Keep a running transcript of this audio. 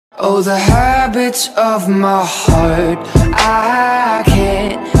Oh, the habits of my heart, I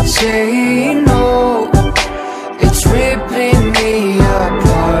can't say no. It's ripping me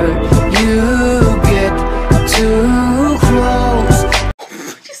apart. You get too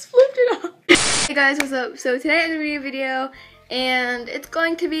close. Just flipped it off. Hey guys, what's up? So today I'm gonna be a video, and it's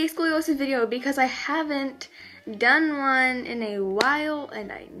going to be a scoliosis video because I haven't done one in a while,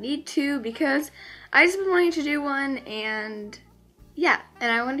 and I need to because I just been wanting to do one, and yeah, and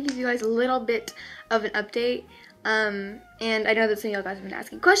I want to give you guys a little bit of an update. And I know that some of y'all guys have been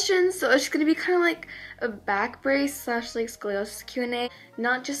asking questions, so it's just gonna be kind of like a back brace slash like scoliosis Q&A,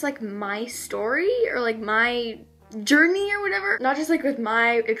 not just like my story or like my journey or whatever, not just like with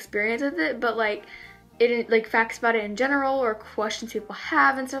my experience with it, but like like facts about it in general or questions people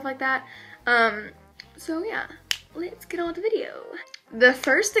have and stuff like that. So yeah, let's get on with the video. The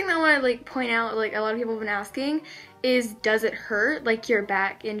first thing that I want to like point out, like a lot of people have been asking, is does it hurt? Like your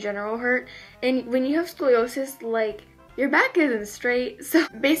back in general hurt? And when you have scoliosis, like your back isn't straight. So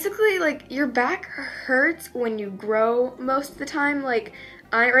basically like your back hurts when you grow most of the time. Like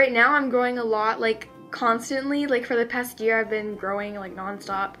right now I'm growing a lot, like constantly. Like for the past year I've been growing like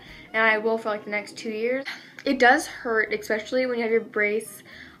nonstop, and I will for like the next 2 years. It does hurt, especially when you have your brace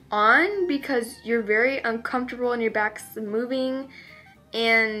on, because you're very uncomfortable and your back's moving.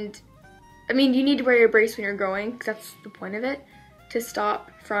 And I mean, you need to wear your brace when you're growing because that's the point of it, to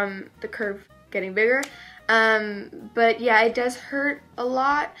stop from the curve getting bigger. But yeah, it does hurt a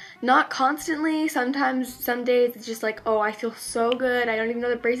lot, not constantly. Sometimes, some days it's just like, oh, I feel so good, I don't even know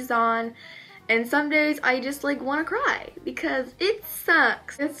the brace is on. And some days I just like want to cry because it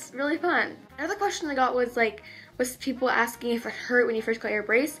sucks. It's really fun. Another question I got was like, was people asking if it hurt when you first got your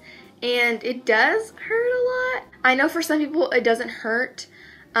brace, and it does hurt a lot. I know for some people it doesn't hurt,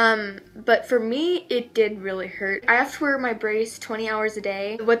 but for me it did really hurt. I have to wear my brace 20 hours a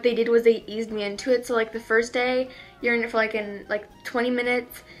day. What they did was they eased me into it. So like the first day you're in it for like 20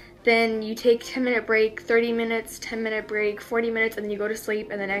 minutes, then you take 10-minute break, 30 minutes, 10-minute break, 40 minutes, and then you go to sleep,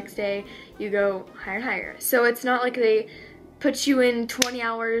 and the next day you go higher and higher. So it's not like they put you in 20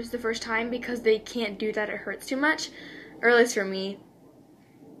 hours the first time because they can't do that, it hurts too much, or at least for me,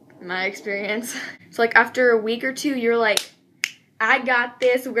 my experience. So like after a week or two you're like, I got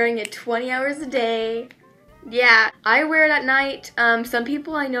this, wearing it 20 hours a day. Yeah, I wear it at night. Some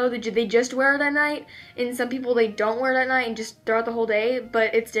people I know that they just wear it at night, and some people they don't wear it at night and just throughout the whole day,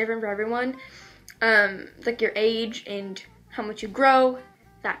 but it's different for everyone. Like your age and how much you grow,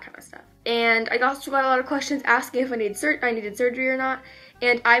 that kind of stuff. And I also got a lot of questions asking if I needed surgery or not,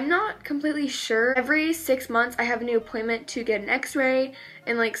 and I'm not completely sure. Every 6 months I have a new appointment to get an x-ray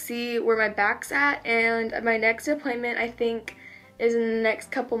and like see where my back's at, and my next appointment I think is in the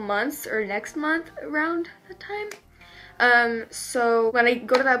next couple months or next month around that time. So when I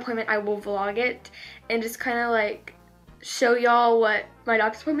go to that appointment I will vlog it and just kind of like show y'all what my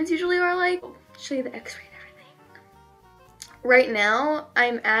doctor's appointments usually are like. I'll show you the x-ray and everything. Right now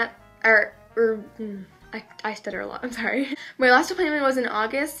I'm at, I stutter a lot, I'm sorry. My last appointment was in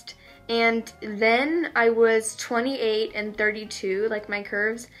August, and then I was 28 and 32, like my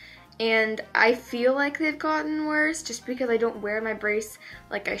curves. And I feel like they've gotten worse just because I don't wear my brace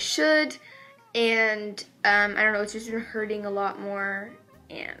like I should. And I don't know, it's just been hurting a lot more.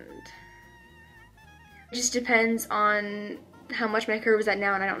 And it just depends on how much my curve is at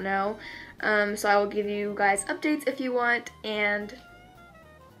now, and I don't know. So I will give you guys updates if you want. And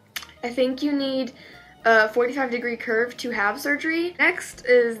I think you need a 45-degree curve to have surgery. Next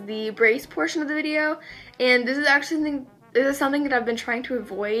is the brace portion of the video. And this is actually something that I've been trying to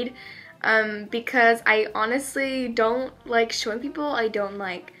avoid, because I honestly don't like showing people. I don't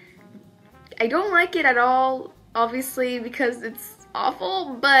like it at all, obviously, because it's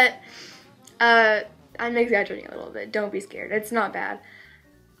awful, but I'm exaggerating a little bit. Don't be scared. It's not bad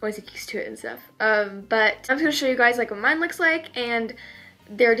once you get used to it and stuff. But I'm just gonna show you guys like what mine looks like, and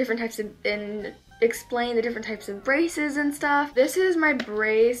there are different types of, and explain the different types of braces and stuff. This is my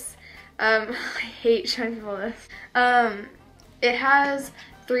brace. I hate showing people this. It has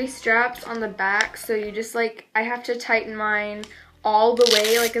 3 straps on the back, so you just like, I have to tighten mine all the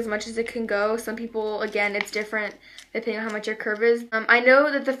way, like as much as it can go. Some people, again, it's different depending on how much your curve is. I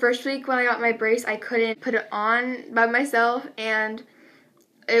know that the first week when I got my brace, I couldn't put it on by myself, and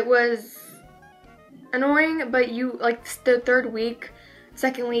it was annoying, but you, like the third week,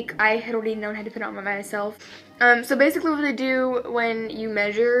 second week, I had already known how to put it on by myself. So basically what they do when you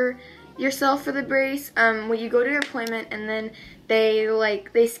measure yourself for the brace, when you go to your appointment, and then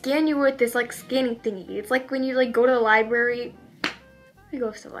they scan you with this like scanning thingy. It's like when you like go to the library. Who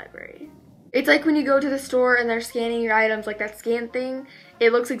goes to the library? It's like when you go to the store and they're scanning your items, like that scan thing,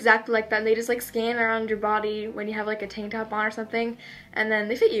 it looks exactly like that, and they just like scan around your body when you have like a tank top on or something, and then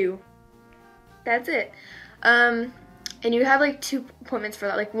they fit you. That's it. And you have like 2 appointments for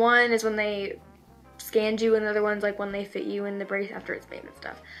that. Like one is when they scanned you, and the other one's like when they fit you in the brace after it's made and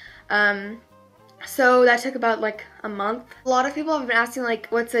stuff. So that took about like a month. A lot of people have been asking like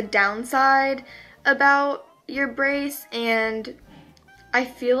what's the downside about your brace, and I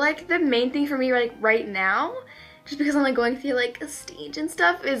feel like the main thing for me right now, just because I'm like going through like a stage and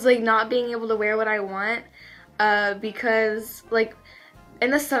stuff, is like not being able to wear what I want, because like in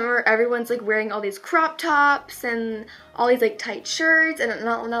the summer everyone's like wearing all these crop tops and all these like tight shirts, and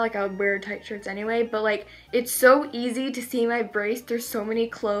not like I would wear tight shirts anyway, but like it's so easy to see my brace through so many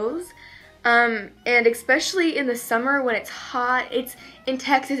clothes, and especially in the summer when it's hot. It's in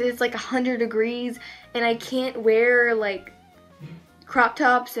Texas, it's like 100 degrees, and I can't wear like crop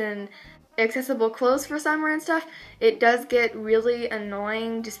tops and accessible clothes for summer and stuff. It does get really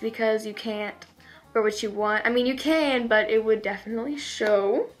annoying just because you can't wear what you want. I mean, you can, but it would definitely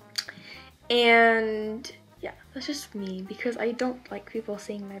show. And yeah, that's just me, because I don't like people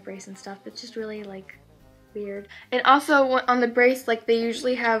seeing my brace and stuff. It's just really like weird. And also on the brace, like they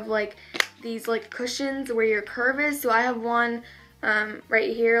usually have like these like cushions where your curve is. So I have one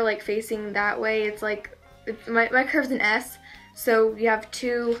right here, like facing that way. It's like my curve's an S. So you have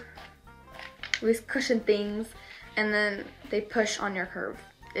 2 of these cushion things, and then they push on your curve,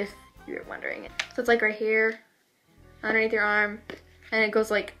 if you're wondering it. So it's like right here, underneath your arm, and it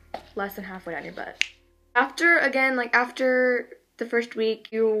goes like less than halfway down your butt. After the first week,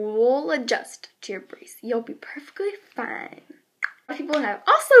 you will adjust to your brace. You'll be perfectly fine. A lot of people have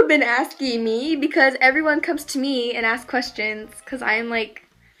also been asking me, because everyone comes to me and asks questions, because I am like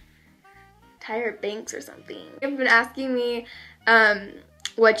Tyra Banks or something. They've been asking me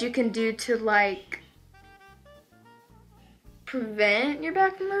what you can do to like prevent your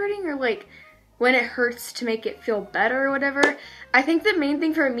back from hurting, or like when it hurts to make it feel better or whatever. I think the main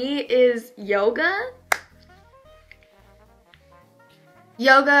thing for me is yoga.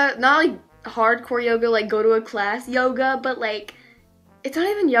 Yoga, not like hardcore yoga, like go to a class yoga, but like it's not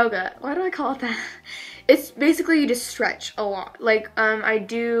even yoga. Why do I call it that? It's basically you just stretch a lot. Like I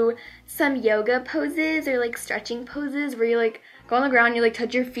do some yoga poses or like stretching poses where you like go on the ground, you like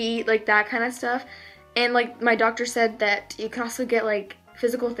touch your feet, like that kind of stuff. And like my doctor said that you can also get like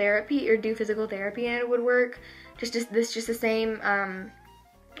physical therapy or do physical therapy, and it would work just the same.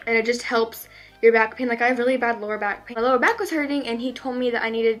 And it just helps your back pain. Like I have really bad lower back pain. My lower back was hurting, and he told me that I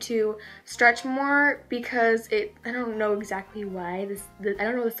needed to stretch more because I don't know exactly why, I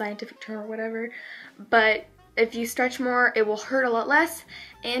don't know the scientific term or whatever, but if you stretch more, it will hurt a lot less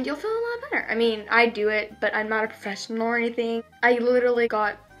and you'll feel a lot better. I mean, I do it, but I'm not a professional or anything. I literally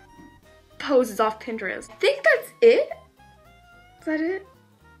got poses off Pinterest. I think that's it. Is that it?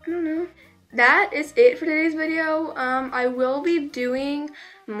 I don't know. That is it for today's video. I will be doing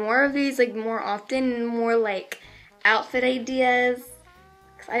more of these like more often, and more like outfit ideas,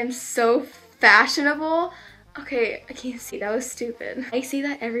 because I am so fashionable. Okay, I can't see, that was stupid. I say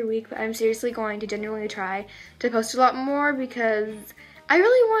that every week, but I'm seriously going to genuinely try to post a lot more, because I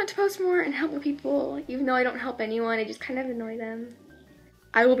really want to post more and help people, even though I don't help anyone. I just kind of annoy them.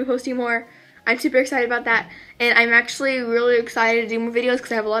 I will be posting more. I'm super excited about that, and I'm actually really excited to do more videos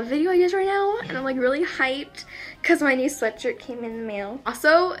because I have a lot of video ideas right now, and I'm like really hyped because my new sweatshirt came in the mail.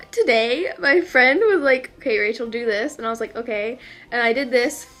 Also, today, my friend was like, okay, Rachel, do this, and I was like, okay, and I did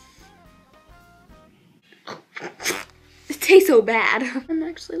this. It tastes so bad. I'm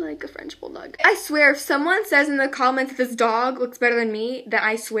actually like a French bulldog. I swear, if someone says in the comments that this dog looks better than me, then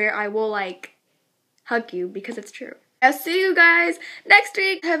I swear I will like hug you, because it's true. I'll see you guys next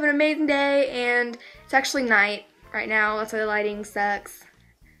week. Have an amazing day, and it's actually night right now. That's why the lighting sucks.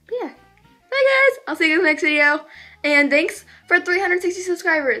 But yeah, bye guys. I'll see you in the next video, and thanks for 360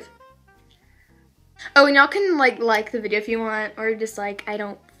 subscribers. Oh, and y'all can like the video if you want, or just like, I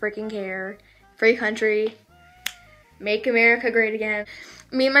don't freaking care. Free country. Make America great again.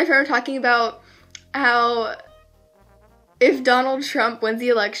 Me and my friend were talking about how if Donald Trump wins the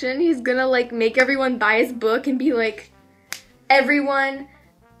election, he's gonna like make everyone buy his book and be like, everyone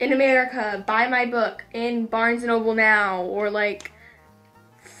in America, buy my book in Barnes & Noble now, or like,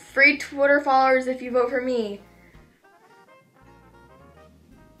 free Twitter followers if you vote for me.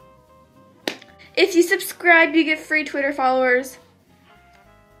 If you subscribe, you get free Twitter followers.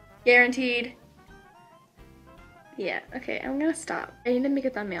 Guaranteed. Yeah, okay, I'm gonna stop. I need to make a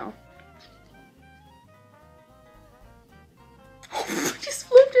thumbnail. I just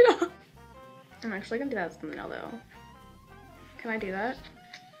flipped it off. I'm actually gonna do that as a thumbnail though. Can I do that?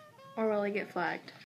 Or will I get flagged?